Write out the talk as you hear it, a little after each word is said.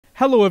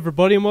Hello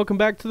everybody and welcome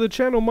back to the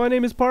channel. My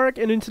name is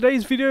Pyrac and in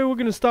today's video we're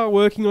going to start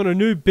working on a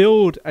new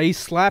build, a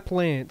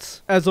Slaplance.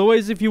 As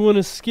always, if you want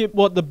to skip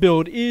what the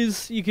build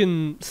is, you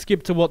can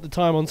skip to what the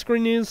time on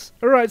screen is.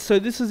 Alright, so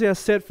this is our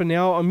set for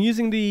now. I'm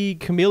using the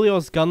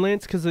Chameleos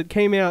gunlance because it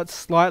came out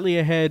slightly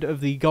ahead of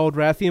the Gold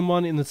Rathian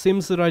one in the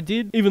Sims that I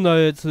did. Even though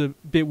it's a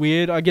bit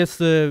weird, I guess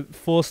the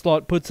 4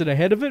 slot puts it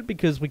ahead of it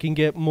because we can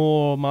get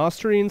more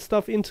mastery and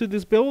stuff into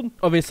this build.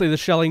 Obviously the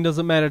shelling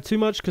doesn't matter too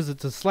much because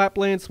it's a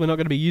Slaplance. We're not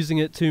going to be using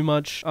it too much.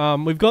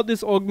 We've got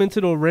this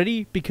augmented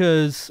already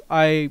because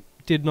I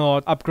did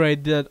not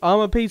upgrade that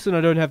armor piece and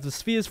I don't have the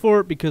spheres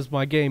for it because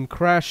my game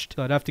crashed.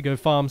 So I'd have to go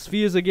farm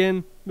spheres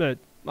again, but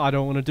I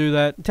don't want to do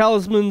that.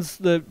 Talisman's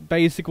the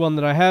basic one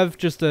that I have,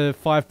 just a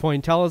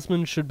 5-point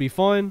talisman should be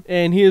fine.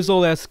 And here's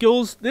all our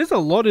skills. There's a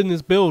lot in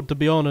this build, to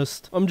be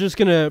honest. I'm just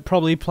gonna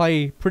probably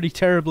play pretty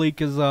terribly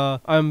because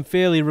I'm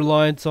fairly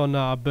reliant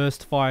on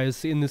burst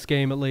fires in this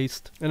game at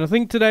least. And I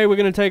think today we're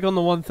gonna take on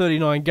the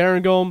 139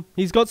 Garangolm.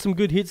 He's got some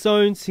good hit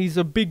zones. He's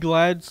a big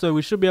lad, so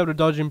we should be able to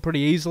dodge him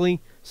pretty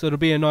easily. So it'll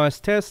be a nice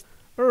test.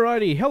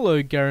 Alrighty,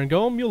 hello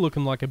Garangolm. You're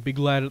looking like a big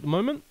lad at the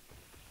moment.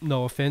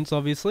 No offense,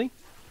 obviously.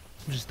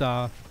 Just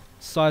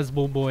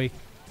sizable boy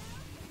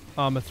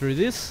armor through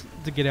this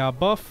to get our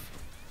buff.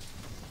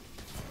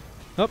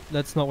 Oh,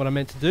 that's not what I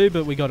meant to do,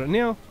 but we got it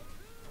now.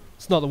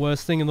 It's not the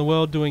worst thing in the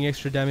world, doing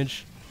extra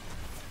damage.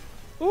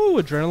 Ooh,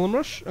 adrenaline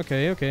rush.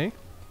 Okay, okay.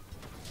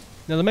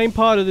 Now the main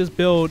part of this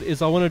build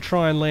is I want to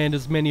try and land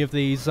as many of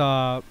these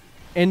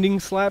ending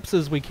slaps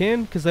as we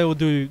can, because they will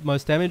do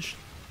most damage.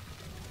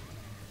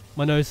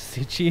 My nose is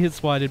itchy,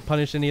 that's why I didn't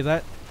punish any of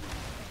that.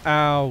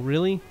 Ow,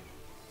 really?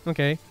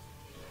 Okay.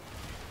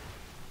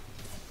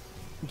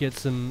 Get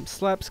some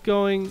slaps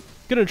going.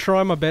 Gonna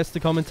try my best to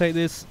commentate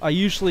this. I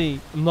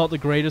usually am not the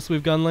greatest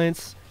with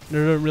gunlance, and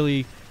I don't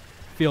really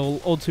feel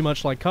all too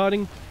much like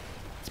karting.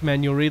 It's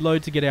manual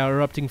reload to get our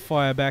erupting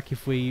fire back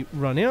if we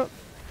run out.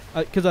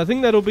 Because I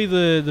think that'll be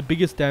the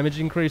biggest damage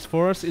increase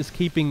for us, is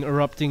keeping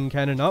erupting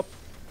cannon up.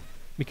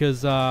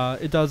 Because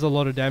it does a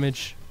lot of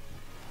damage.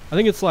 I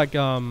think it's like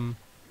an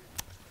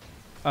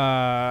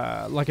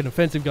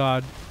offensive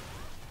guard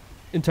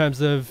in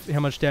terms of how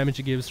much damage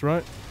it gives,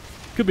 right?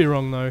 Could be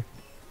wrong though.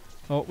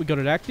 Oh, we got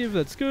it active,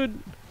 that's good.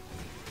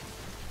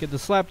 Get the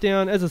slap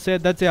down. As I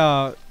said, that's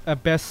our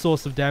best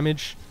source of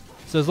damage.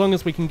 So as long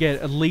as we can get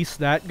at least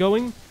that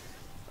going,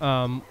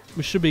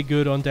 we should be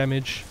good on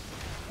damage,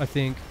 I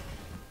think.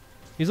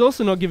 He's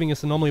also not giving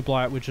us Anomaly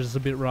Blight, which is a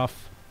bit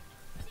rough.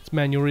 It's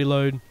manual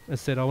reload. As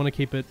I said, I want to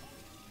keep it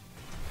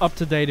up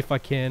to date if I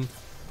can.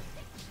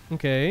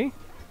 Okay.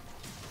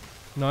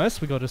 Nice,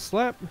 we got a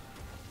slap.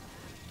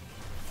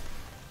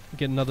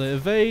 Get another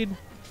evade.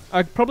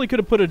 I probably could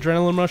have put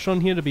Adrenaline Rush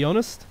on here, to be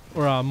honest.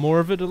 Or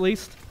more of it, at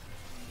least.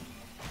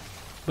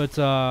 But,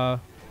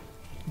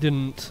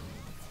 didn't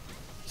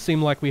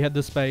seem like we had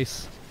the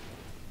space.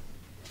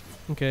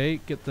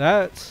 Okay, get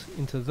that.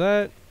 Into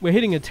that. We're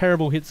hitting a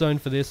terrible hit zone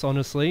for this,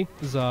 honestly.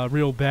 This is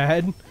real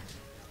bad.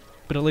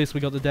 But at least we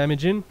got the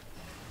damage in.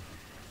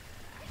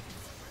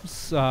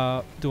 Just,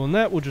 doing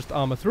that, we'll just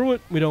armor through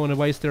it. We don't want to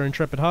waste our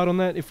Intrepid Heart on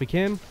that, if we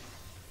can.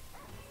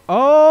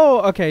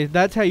 Oh, okay,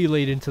 that's how you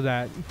lead into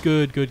that.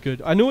 Good, good,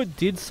 good. I knew it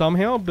did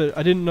somehow, but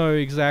I didn't know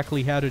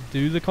exactly how to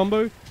do the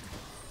combo.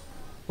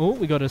 Oh,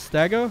 we got a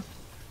stagger.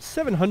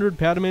 700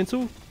 Powder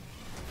Mantle.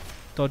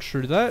 Dodge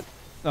through that.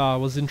 Ah,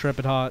 was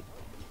Intrepid Heart.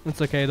 That's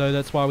okay though,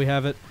 that's why we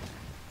have it.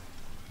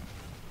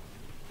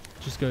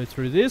 Just go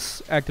through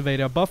this.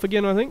 Activate our buff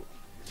again, I think.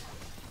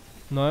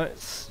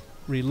 Nice.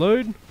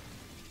 Reload.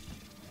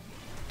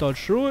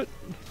 Dodge through it.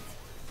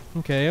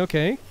 Okay,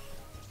 okay.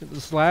 Get the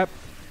slap.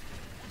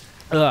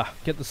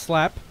 Get the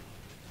slap.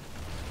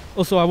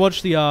 Also, I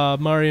watched the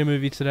Mario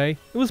movie today.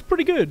 It was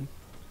pretty good.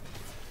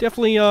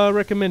 Definitely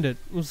recommend it.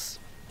 It was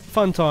a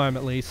fun time,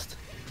 at least.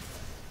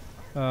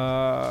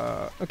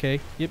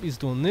 Okay. Yep, he's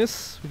doing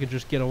this. We can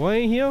just get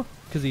away here.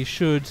 Because he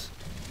should...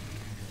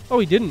 Oh,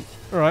 he didn't.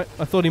 Alright.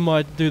 I thought he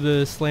might do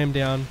the slam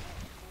down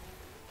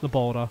the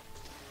boulder.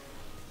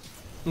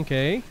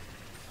 Okay.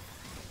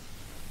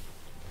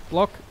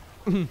 Block.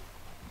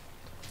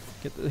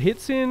 Get the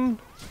hits in.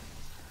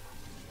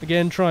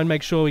 Again, try and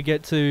make sure we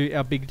get to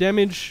our big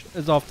damage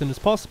as often as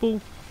possible.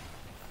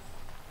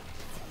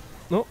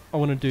 Oh, I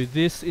want to do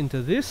this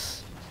into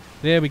this.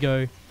 There we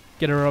go.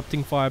 Get our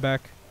erupting fire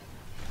back.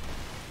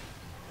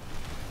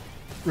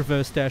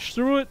 Reverse dash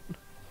through it.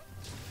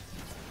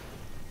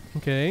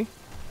 Okay.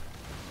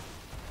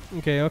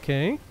 Okay,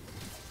 okay.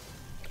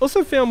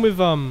 Also found with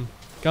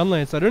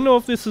gunlance, I don't know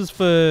if this is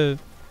for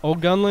old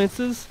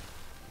gunlances,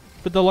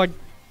 but the like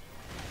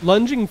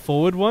lunging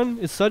forward one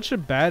is such a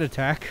bad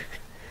attack.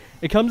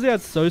 It comes out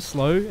so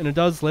slow, and it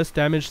does less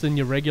damage than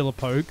your regular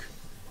poke,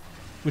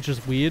 which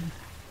is weird.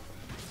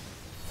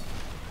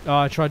 Oh,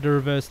 I tried to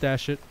reverse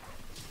dash it.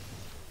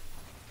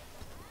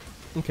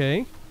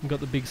 Okay, we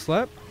got the big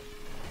slap.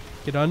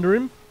 Get under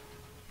him.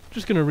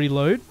 Just gonna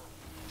reload,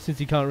 since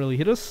he can't really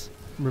hit us.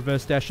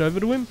 Reverse dash over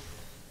to him.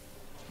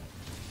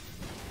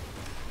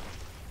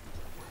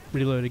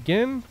 Reload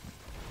again.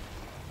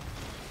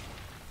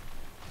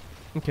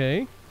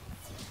 Okay.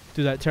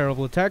 Do that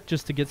terrible attack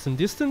just to get some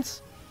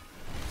distance.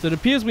 So it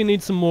appears we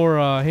need some more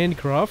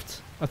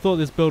handcraft. I thought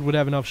this build would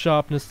have enough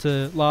sharpness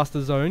to last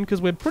the zone,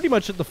 because we're pretty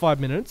much at the 5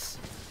 minutes.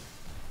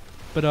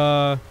 But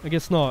I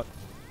guess not.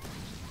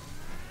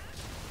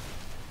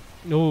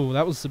 Oh,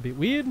 that was a bit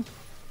weird.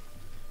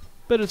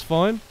 But it's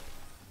fine.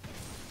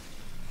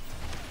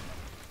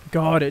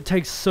 God, it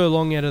takes so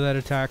long out of that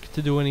attack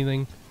to do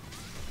anything.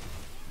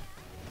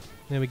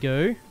 There we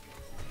go.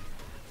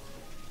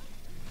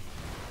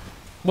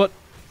 What?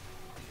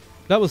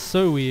 That was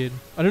so weird.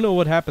 I don't know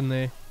what happened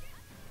there.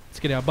 Let's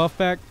get our buff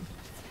back.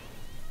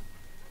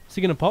 Is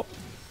he gonna pop?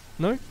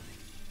 No?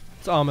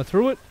 Let's armor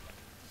through it.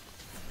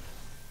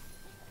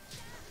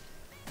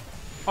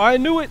 I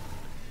knew it!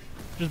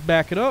 Just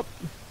back it up.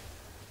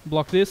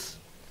 Block this.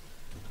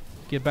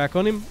 Get back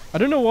on him. I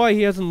don't know why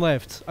he hasn't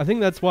left. I think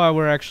that's why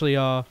we're actually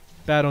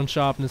bad on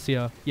sharpness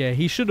here. Yeah,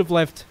 he should have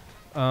left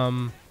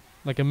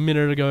like a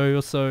minute ago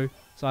or so.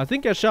 So I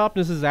think our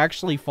sharpness is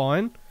actually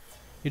fine.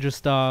 He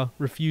just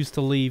refused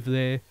to leave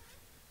there,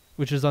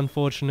 which is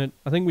unfortunate.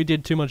 I think we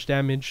did too much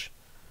damage.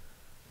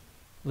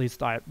 At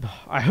least I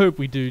hope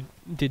we did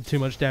too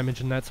much damage,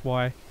 and that's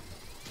why.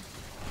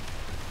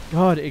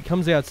 God, it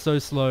comes out so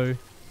slow.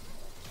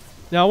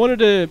 Now I wanted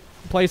to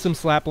play some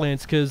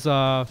Slaplance because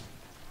I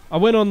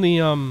went on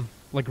the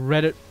like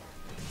Reddit,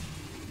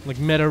 like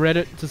meta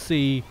Reddit, to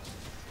see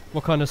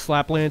what kind of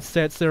Slaplance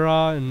sets there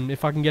are and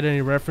if I can get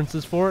any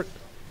references for it.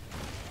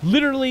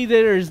 Literally,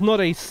 there is not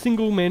a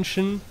single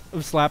mention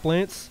of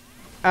Slaplance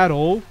at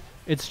all.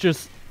 It's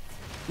just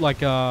like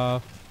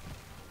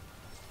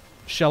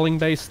shelling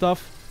based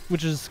stuff,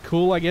 which is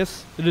cool, I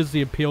guess. It is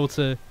the appeal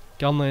to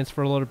gunlance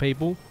for a lot of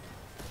people.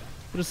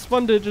 But it's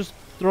fun to just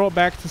throw it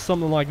back to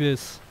something like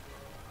this,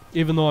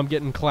 even though I'm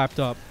getting clapped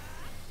up.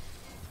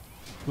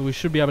 But we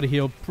should be able to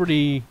heal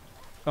pretty...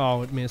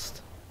 Oh, it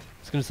missed. I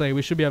was going to say,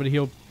 we should be able to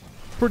heal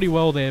pretty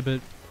well there,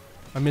 but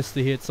I missed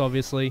the hits,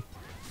 obviously.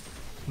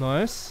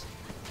 Nice.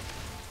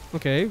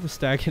 Okay, we're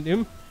stacking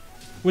him.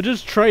 We're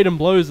just trading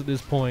blows at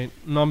this point,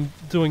 and I'm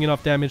doing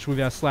enough damage with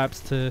our slaps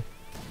to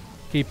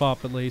keep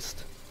up, at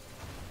least.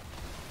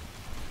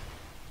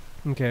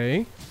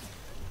 Okay.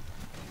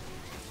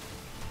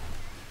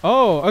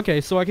 Oh,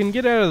 okay, so I can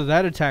get out of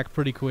that attack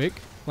pretty quick.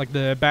 Like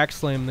the back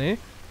slam there.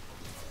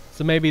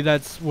 So maybe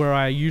that's where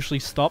I usually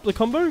stop the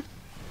combo?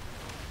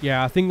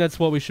 Yeah, I think that's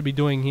what we should be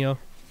doing here.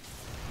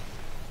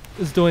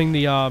 Is doing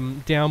the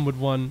downward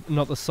one,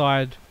 not the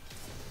side.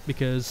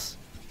 Because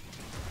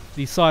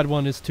the side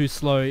one is too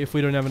slow. If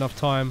we don't have enough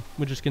time,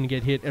 we're just going to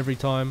get hit every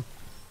time.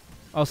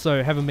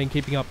 Also, haven't been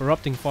keeping up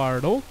erupting fire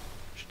at all.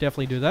 Should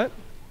definitely do that.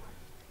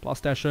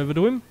 Blast dash over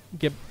to him.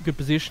 Get good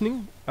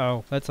positioning.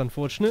 Oh, that's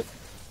unfortunate.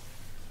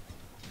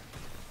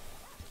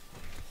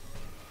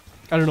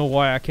 I don't know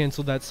why I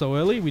cancelled that so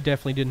early. We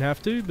definitely didn't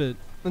have to, but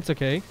that's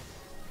okay.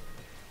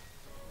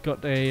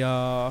 Got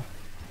a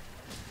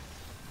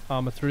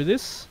armor through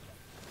this.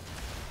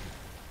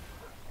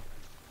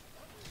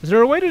 Is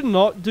there a way to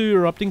not do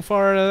erupting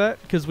fire out of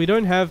that? Because we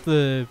don't have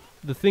the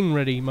thing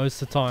ready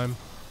most of the time.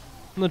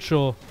 I'm not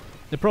sure.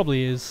 There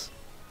probably is.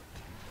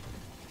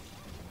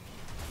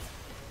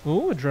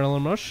 Oh,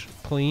 adrenaline rush.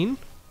 Clean.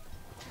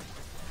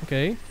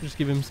 Okay, just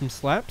give him some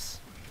slaps.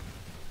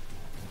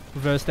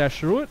 Reverse dash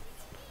through it.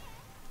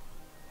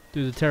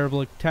 Do the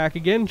terrible attack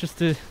again, just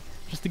to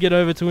get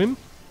over to him.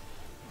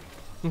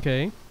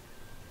 Okay.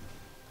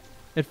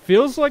 It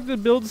feels like the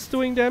build's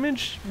doing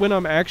damage when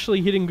I'm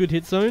actually hitting good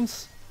hit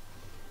zones.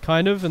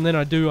 Kind of, and then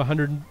I do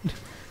 100...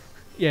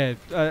 yeah,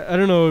 I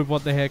don't know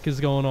what the heck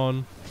is going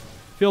on.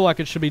 Feel like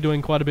it should be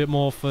doing quite a bit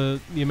more for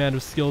the amount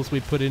of skills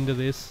we put into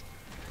this.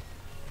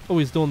 Oh,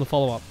 he's doing the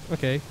follow-up.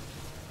 Okay.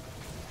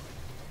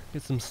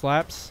 Get some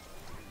slaps.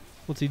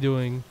 What's he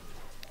doing?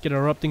 Get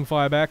erupting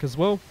fire back as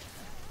well.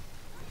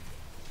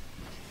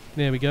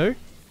 There we go.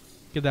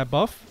 Get that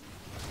buff.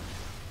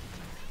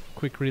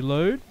 Quick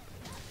reload.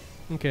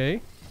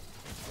 Okay.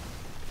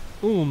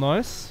 Ooh,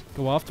 nice.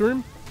 Go after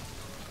him.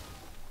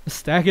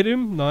 Stack at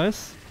him.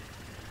 Nice.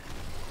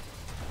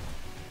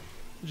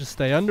 Just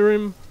stay under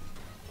him.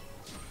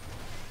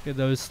 Get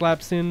those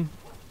slaps in.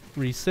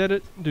 Reset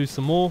it. Do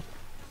some more.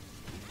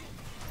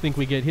 Think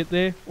we get hit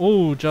there.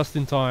 Oh, just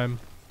in time.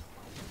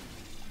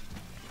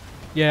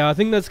 Yeah, I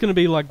think that's going to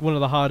be like one of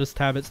the hardest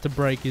habits to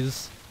break,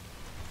 is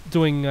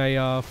doing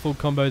a full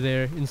combo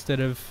there instead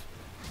of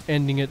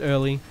ending it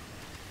early.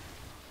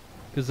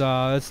 Because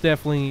that's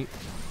definitely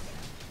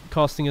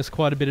costing us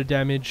quite a bit of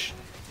damage.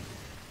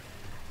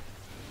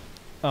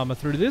 Armor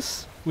through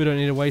this. We don't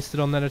need to waste it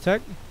on that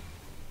attack.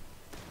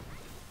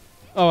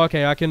 Oh,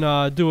 okay, I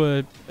can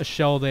do a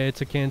shell there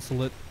to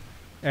cancel it.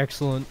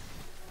 Excellent.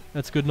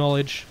 That's good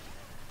knowledge.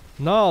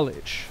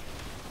 Knowledge.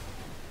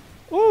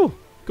 Ooh,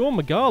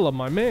 Gormagala,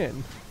 my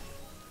man.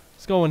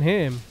 It's going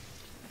ham.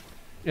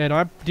 And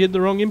I did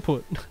the wrong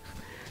input.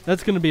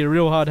 That's going to be a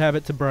real hard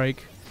habit to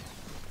break.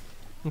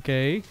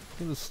 Okay,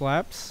 get the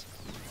slaps.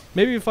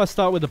 Maybe if I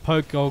start with a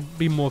poke, I'll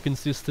be more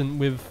consistent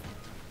with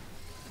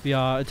the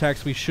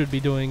attacks we should be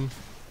doing.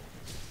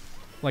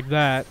 Like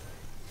that.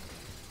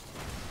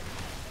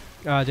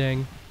 Ah,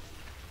 dang.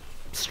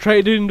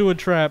 Straight into a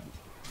trap.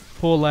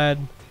 Poor lad.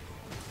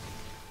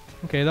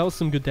 Okay, that was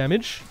some good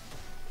damage.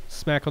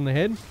 Smack on the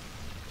head.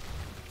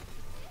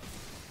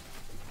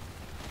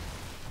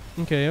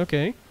 Okay,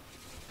 okay.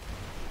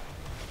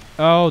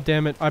 Oh,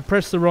 damn it. I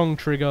pressed the wrong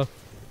trigger.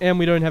 And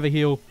we don't have a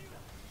heal.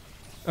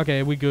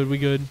 Okay, we good, we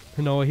good.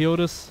 Hanoa healed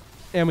us.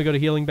 And we got a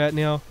healing bat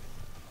now.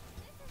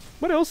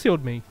 What else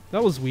healed me?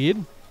 That was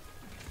weird.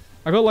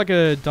 I got like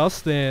a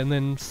dust there and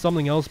then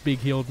something else big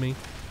healed me.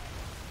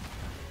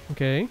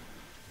 Okay.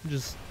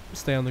 Just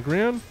stay on the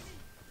ground.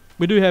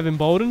 We do have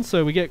emboldened,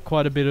 so we get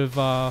quite a bit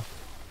of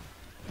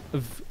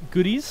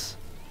goodies.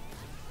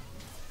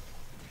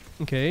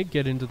 Okay,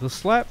 get into the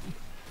slap.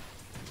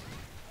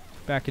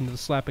 Back into the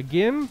slap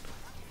again.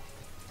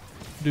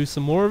 Do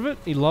some more of it.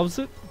 He loves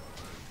it.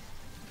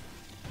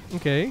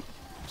 Okay.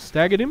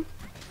 Staggered him.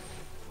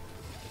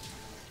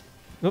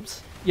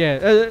 Oops.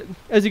 Yeah,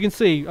 as you can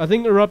see, I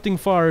think erupting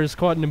fire is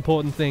quite an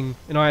important thing,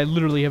 and I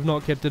literally have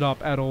not kept it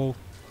up at all.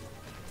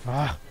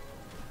 Ah.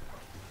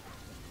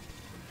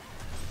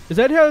 Is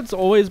that how it's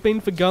always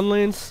been for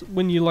gunlance?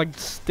 When you like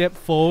step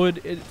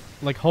forward,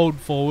 like hold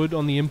forward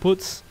on the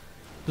inputs,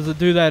 does it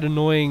do that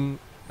annoying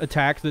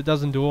attack that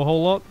doesn't do a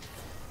whole lot?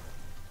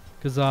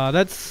 Because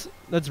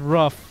that's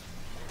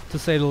rough, to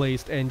say the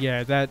least. And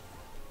yeah,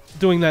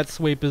 doing that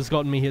sweep has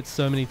gotten me hit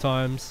so many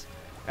times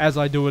as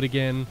I do it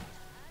again.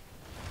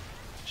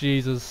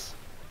 Jesus.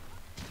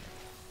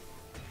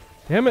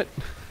 Damn it.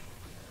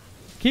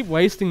 Keep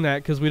wasting that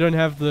because we don't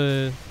have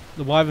the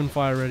wyvern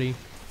fire ready.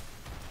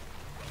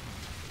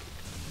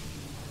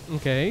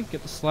 Okay,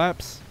 get the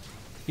slaps.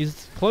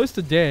 He's close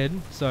to dead,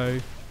 so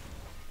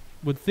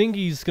would think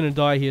he's gonna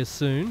die here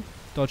soon.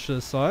 Dodge to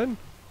the side.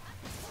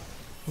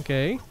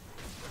 Okay.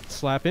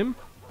 Slap him.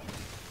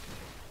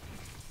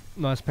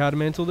 Nice powder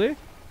mantle there.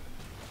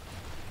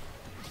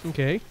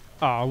 Okay.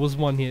 Ah, it was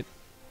one hit.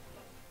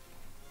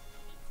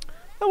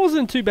 That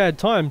wasn't too bad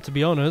time, to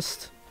be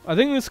honest. I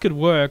think this could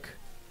work.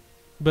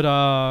 But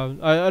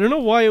I don't know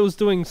why it was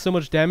doing so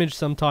much damage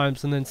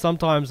sometimes, and then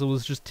sometimes it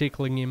was just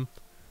tickling him.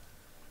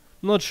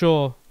 I'm not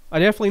sure. I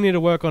definitely need to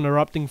work on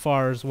erupting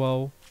fire as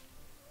well.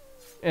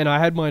 And I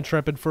had my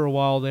intrepid for a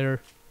while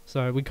there,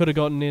 so we could have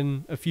gotten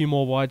in a few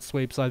more wide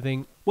sweeps, I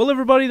think. Well,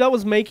 everybody, that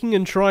was making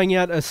and trying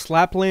out a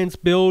Slaplance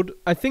build.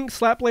 I think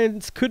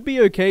Slaplance could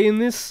be okay in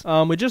this.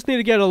 We just need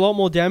to get a lot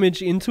more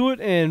damage into it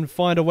and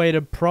find a way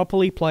to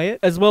properly play it,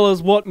 as well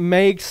as what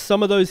makes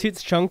some of those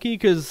hits chunky,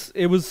 because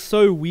it was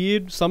so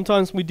weird.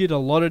 Sometimes we did a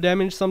lot of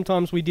damage,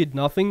 sometimes we did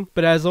nothing.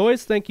 But as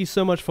always, thank you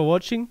so much for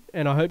watching,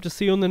 and I hope to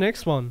see you on the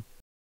next one.